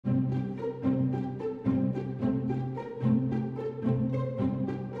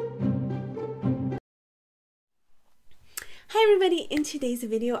everybody, in today's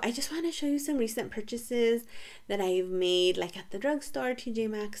video I just want to show you some recent purchases that I've made, like at the drugstore, TJ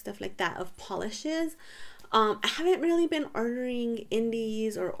Maxx, stuff like that, of polishes. I haven't really been ordering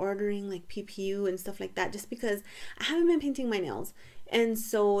indies or ordering like PPU and stuff like that, just because I haven't been painting my nails. And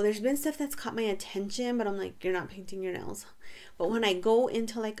so there's been stuff that's caught my attention, but I'm like, you're not painting your nails. But when I go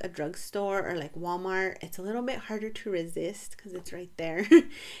into like a drugstore or like Walmart, it's a little bit harder to resist because it's right there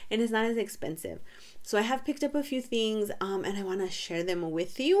and it's not as expensive. So I have picked up a few things and I want to share them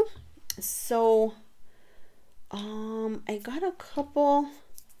with you. So I got a couple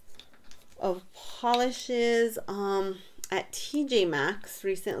of polishes at TJ Maxx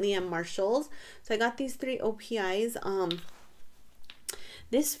recently and Marshall's. So I got these 3 OPIs.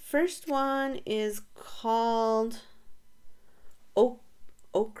 This first one is called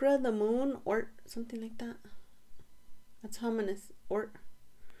Ochre The Moon, or something like that. That's how I'm gonna, or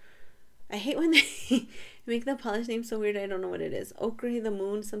I hate when they make the polish name so weird. I don't know what it is. Ochre The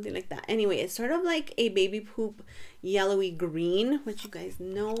Moon, something like that. Anyway, it's sort of like a baby poop yellowy green, which you guys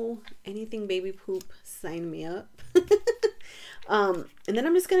know, anything baby poop, sign me up. And then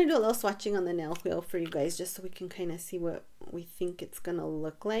I'm just gonna do a little swatching on the nail wheel for you guys, just so we can kind of see what we think it's gonna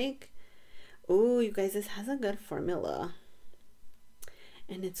look like. Oh, you guys, this has a good formula.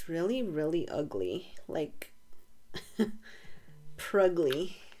 And it's really, really ugly. Like,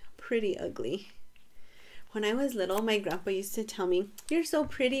 prugly. Pretty ugly. When I was little, my grandpa used to tell me, "You're so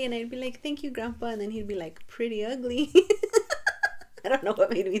pretty," and I'd be like, "Thank you, grandpa," and then he'd be like, "Pretty ugly." I don't know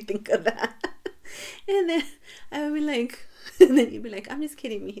what made me think of that. And then I would be like, and then he'd be like, "I'm just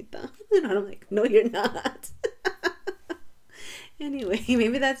kidding, mijita." And I'm like, "No, you're not." Anyway,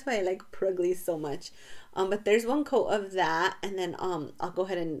 maybe that's why I like prugly so much. But there's one coat of that, and then I'll go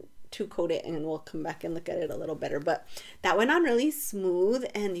ahead and 2-coat it, and we'll come back and look at it a little better. But that went on really smooth,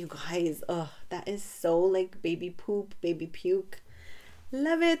 and you guys, oh, that is so like baby poop, baby puke.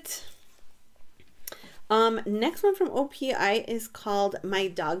 Love it. Next one from OPI is called My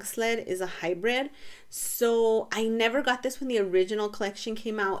Dog Sled, is a hybrid. So I never got this when the original collection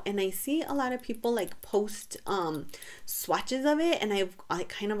came out, and I see a lot of people like post swatches of it, and I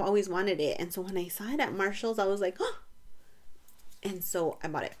kind of always wanted it. And so when I saw it at Marshall's, I was like, oh, and so I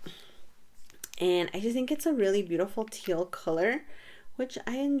bought it. And I just think it's a really beautiful teal color, which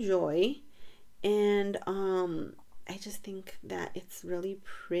I enjoy. And I just think that it's really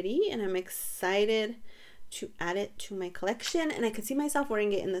pretty, and I'm excited to add it to my collection. And I could see myself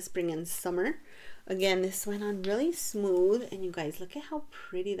wearing it in the spring and summer. Again, this went on really smooth, and you guys, look at how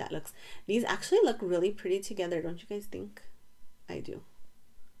pretty that looks. These actually look really pretty together, don't you guys think? I do.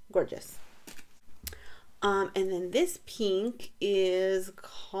 Gorgeous. And then this pink is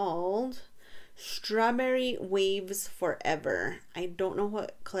called Strawberry Waves Forever. I don't know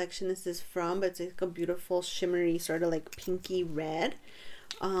what collection this is from, but it's like a beautiful shimmery sort of like pinky red.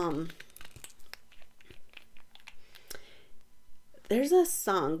 There's a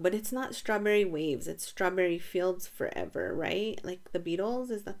song, but it's not Strawberry Waves, it's Strawberry Fields Forever, right? Like the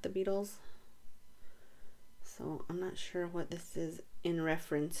Beatles. Is that the Beatles? So I'm not sure what this is in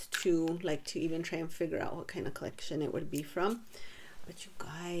reference to, like to even try and figure out what kind of collection it would be from. But you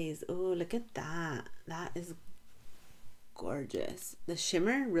guys, oh, look at that. That is gorgeous. The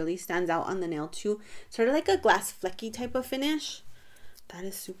shimmer really stands out on the nail too. Sort of like a glass flecky type of finish. That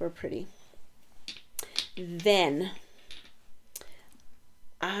is super pretty. Then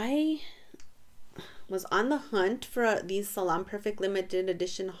I was on the hunt for these Salon Perfect limited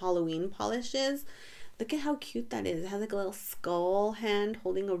edition Halloween polishes. Look at how cute that is. It has like a little skull hand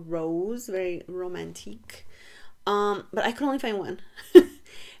holding a rose, very romantic. But I could only find one.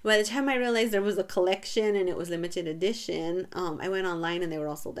 By the time I realized there was a collection and it was limited edition, I went online and they were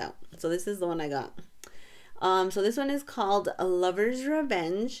all sold out. So this is the one I got. So this one is called A Lover's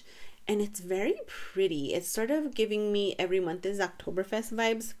Revenge, and it's very pretty. It's sort of giving me Every Month is Oktoberfest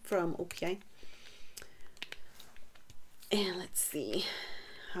vibes from OPI. And let's see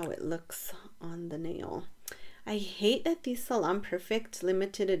how it looks on the nail. I hate that these Salon Perfect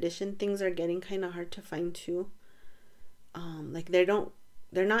limited edition things are getting kind of hard to find too. Like they're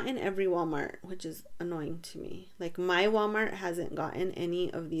not in every Walmart, which is annoying to me. Like my Walmart hasn't gotten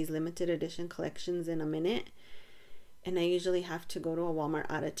any of these limited edition collections in a minute, and I usually have to go to a Walmart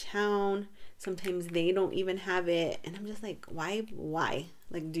out of town. Sometimes they don't even have it, and I'm just like, why?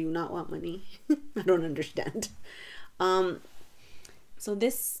 Like, do you not want money? I don't understand. So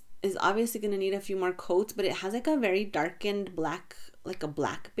this is obviously going to need a few more coats, but it has like a very darkened black, like a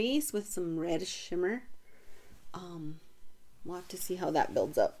black base with some red shimmer. We'll have to see how that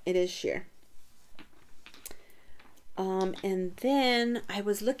builds up. It is sheer. And then I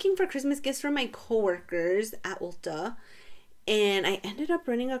was looking for Christmas gifts for my coworkers at Ulta, And I ended up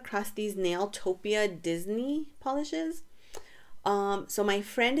running across these Nailtopia Disney polishes. So my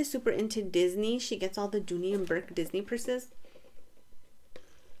friend is super into Disney. She gets all the Dooney and Burke Disney purses.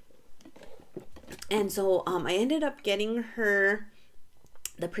 And so I ended up getting her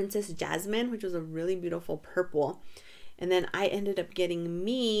the Princess Jasmine, which was a really beautiful purple. And then I ended up getting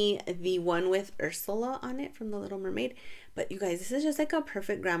me the one with Ursula on it from The Little Mermaid. But you guys, this is just like a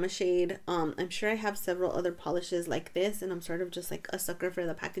perfect grandma shade. I'm sure I have several other polishes like this, and I'm sort of just like a sucker for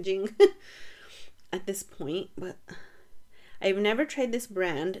the packaging at this point. But I've never tried this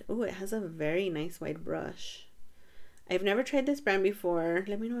brand. Oh, it has a very nice wide brush. I've never tried this brand before.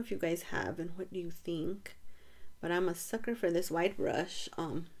 Let me know if you guys have and what do you think. But I'm a sucker for this wide brush.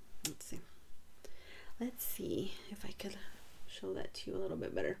 Let's see. Let's see if I could show that to you a little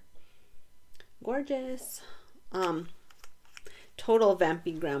bit better. Gorgeous. Total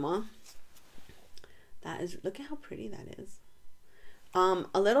vampy grandma. That is, look at how pretty that is.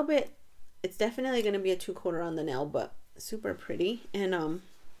 A little bit, it's definitely going to be a 2-coater on the nail, but super pretty. And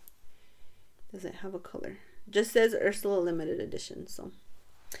does it have a color? Just says Ursula limited edition, so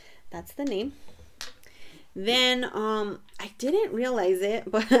that's the name. Then I didn't realize it,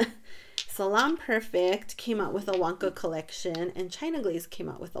 but Salon Perfect came out with a Wonka collection, and China Glaze came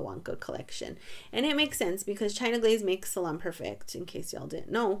out with a Wonka collection. And it makes sense because China Glaze makes Salon Perfect, in case y'all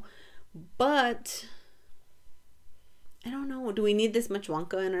didn't know. But I don't know, do we need this much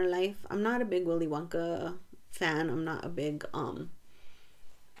Wonka in our life? I'm not a big Willy Wonka fan. I'm not a big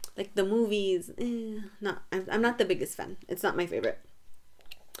like the movies, I'm not the biggest fan. It's not my favorite.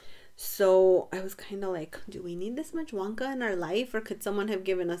 So I was kind of like, do we need this much Wonka in our life, or could someone have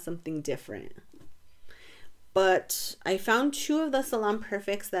given us something different? But I found 2 of the Salon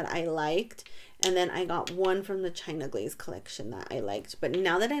Perfects that I liked, and then I got one from the China Glaze collection that I liked. But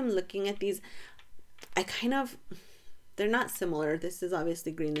now that I'm looking at these, I kind of, they're not similar. This is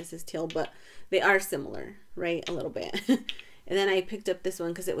obviously green, this is teal, but they are similar, right? A little bit. And then I picked up this one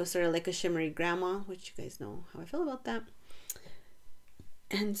because it was sort of like a shimmery grandma, which you guys know how I feel about that.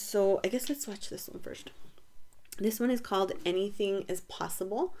 And so I guess let's watch this one first. This one is called Anything is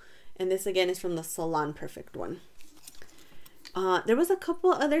Possible. And this again is from the Salon Perfect one. There was a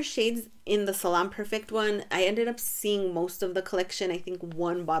couple other shades in the Salon Perfect one. I ended up seeing most of the collection. I think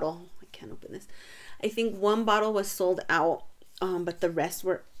one bottle, I can't open this. I think one bottle was sold out, but the rest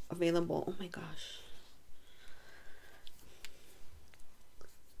were available. Oh my gosh.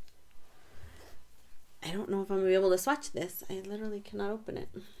 I don't know if I'm going to be able to swatch this. I literally cannot open it.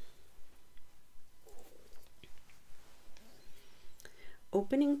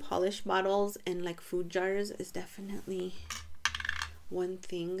 Opening polish bottles and like food jars is definitely one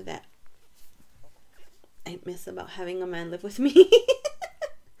thing that I miss about having a man live with me.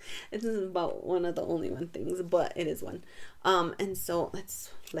 This is about one of the only things, but it is one. And so let's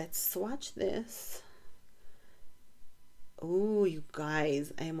swatch this. Oh, you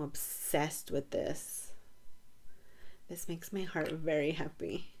guys, I am obsessed with this. This makes my heart very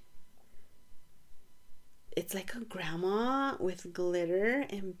happy. It's like a grandma with glitter,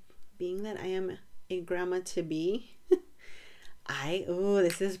 and being that I am a grandma to be, oh,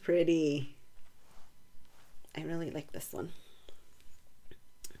 this is pretty. I really like this one.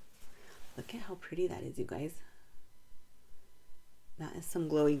 Look at how pretty that is, you guys. That is some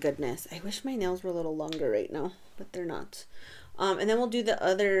glowy goodness. I wish my nails were a little longer right now, but they're not. And then we'll do the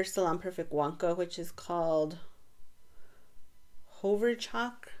other Salon Perfect Wonka, which is called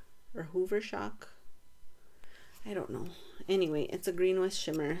Hover-Choc or Hover-Choc. I don't know. Anyway, it's a green with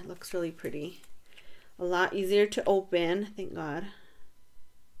shimmer. It looks really pretty. A lot easier to open, thank God.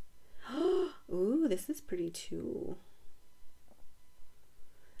 Ooh, this is pretty too.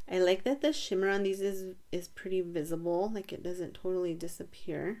 I like that the shimmer on these is pretty visible. Like it doesn't totally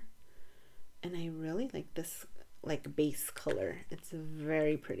disappear. And I really like this like base color. It's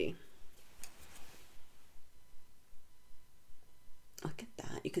very pretty. Look at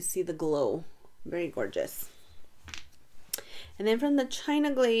that. You can see the glow. Very gorgeous. And then from the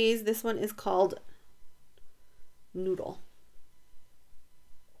China Glaze, this one is called Noodle.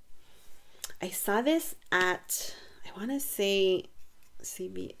 I saw this at, I want to say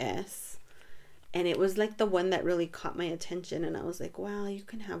CBS, and it was like the one that really caught my attention, and I was like, wow, you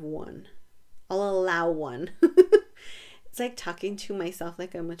can have one. I'll allow one. It's like talking to myself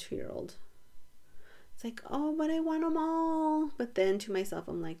like I'm a 2-year-old. It's like, oh, but I want them all. But then to myself,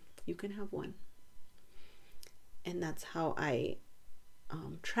 I'm like, you can have one. And that's how I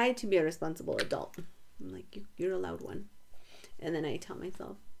try to be a responsible adult. I'm like, you're allowed one. And then I tell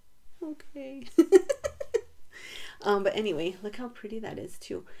myself, okay. But anyway, look how pretty that is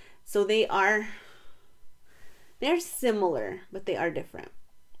too. So they are They're similar, but they are different,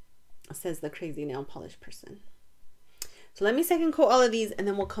 says the crazy nail polish person. So let me second coat all of these and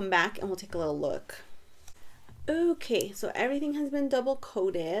then we'll come back and we'll take a little look. Okay, so everything has been double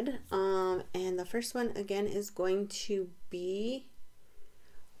coated. And the first one again is going to be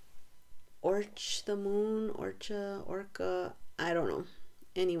Orch the Moon, Orca, I don't know.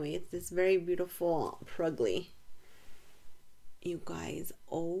 Anyway, it's this very beautiful Prugly. You guys,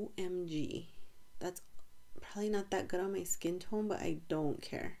 OMG. That's probably not that good on my skin tone, but I don't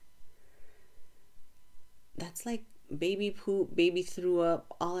care. That's like baby poop, baby threw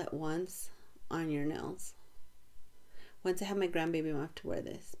up all at once on your nails. Once I have my grandbaby, I'm gonna have to wear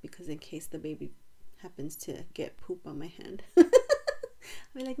this because in case the baby happens to get poop on my hand. I'll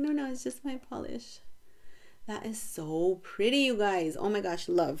be like, no, it's just my polish. That is so pretty, you guys. Oh my gosh,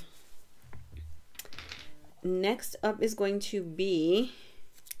 love. Next up is going to be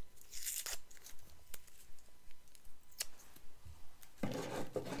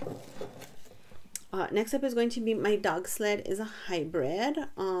my dog sled is a hybrid.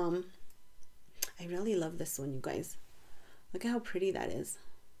 I really love this one, you guys. Look at how pretty that is.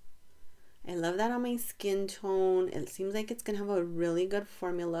 I love that on my skin tone. It seems like it's gonna have a really good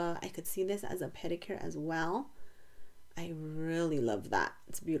formula. I could see this as a pedicure as well. I really love that.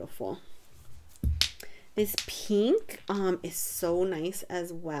 It's beautiful. This pink is so nice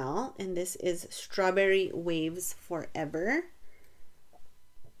as well, and this is Strawberry Waves Forever.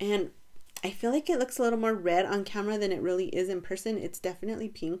 And I feel like it looks a little more red on camera than it really is in person. It's definitely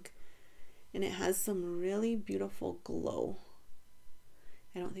pink, and it has some really beautiful glow.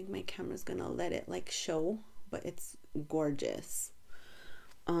 I don't think my camera's gonna let it like show, but it's gorgeous.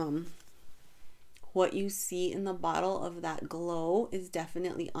 What you see in the bottle of that glow is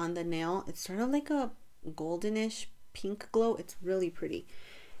definitely on the nail. It's sort of like a goldenish pink glow. It's really pretty,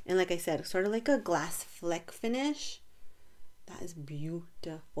 and like I said, sort of like a glass fleck finish. That is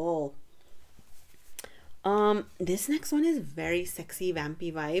beautiful. This next one is very sexy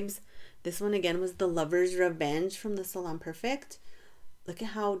vampy vibes. This one again was the Lover's Revenge from the Salon Perfect. Look at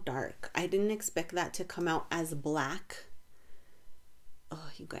how dark. I didn't expect that to come out as black. Oh,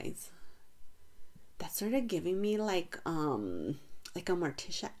 you guys, that's sort of giving me like a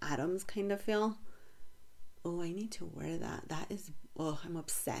Morticia Addams kind of feel. Oh, I need to wear that. That is, oh, I'm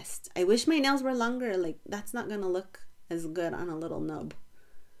obsessed. I wish my nails were longer. Like, that's not gonna look as good on a little nub.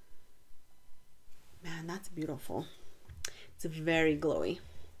 Man, that's beautiful. It's very glowy.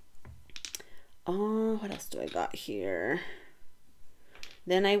 Oh, what else do I got here?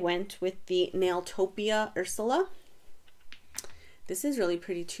 Then I went with the Nailtopia Ursula. This is really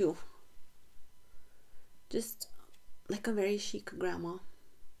pretty too. Just like a very chic grandma.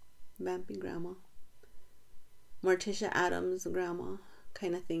 Vampy grandma. Morticia Addams grandma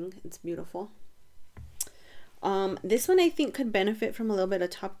kind of thing. It's beautiful. This one I think could benefit from a little bit of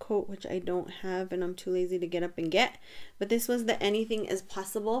top coat, which I don't have and I'm too lazy to get up and get. But this was the Anything Is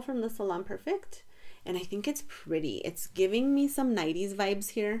Possible from the Salon Perfect. And I think it's pretty. It's giving me some 90s vibes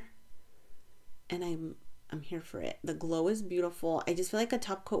here. And I'm here for it. The glow is beautiful. I just feel like a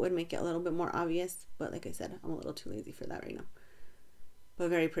top coat would make it a little bit more obvious. But like I said, I'm a little too lazy for that right now. But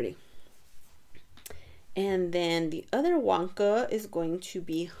very pretty. And then the other Wonka is going to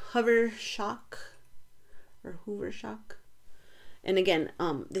be Hover-Choc or Hover-Choc. And again,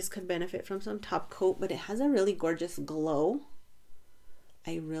 this could benefit from some top coat, but it has a really gorgeous glow.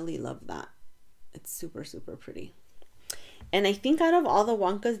 I really love that. It's super, super pretty. And I think out of all the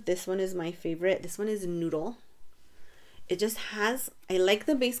Wonkas, this one is my favorite. This one is Noodle. It just has, I like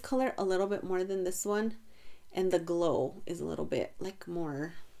the base color a little bit more than this one. And the glow is a little bit like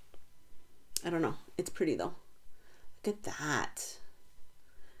more, I don't know. It's pretty though. Look at that.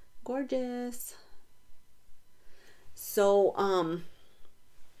 Gorgeous. So,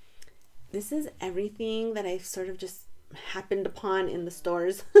 this is everything that I've sort of just happened upon in the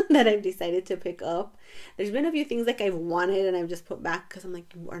stores that I've decided to pick up. There's been a few things like I've wanted and I've just put back because I'm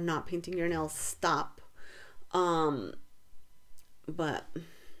like, you are not painting your nails, stop. But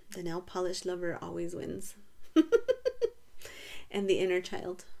the nail polish lover always wins. And the inner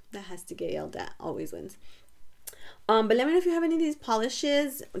child that has to get yelled at always wins. But let me know if you have any of these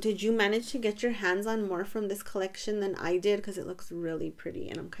polishes. Did you manage to get your hands on more from this collection than I did? Because it looks really pretty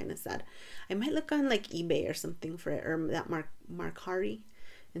and I'm kind of sad. I might look on like eBay or something for it, or that Mercari,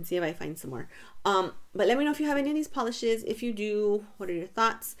 and see if I find some more. But let me know if you have any of these polishes. If you do, what are your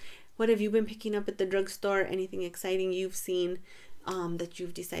thoughts? What have you been picking up at the drugstore? Anything exciting you've seen that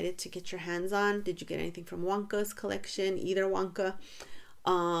you've decided to get your hands on? Did you get anything from Wonka's collection? Either Wonka?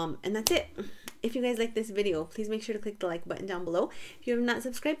 And that's it. If you guys like this video, please make sure to click the like button down below. If you have not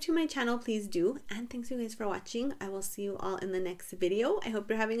subscribed to my channel, please do. And thanks you guys for watching. I will see you all in the next video. I hope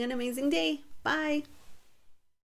you're having an amazing day. Bye.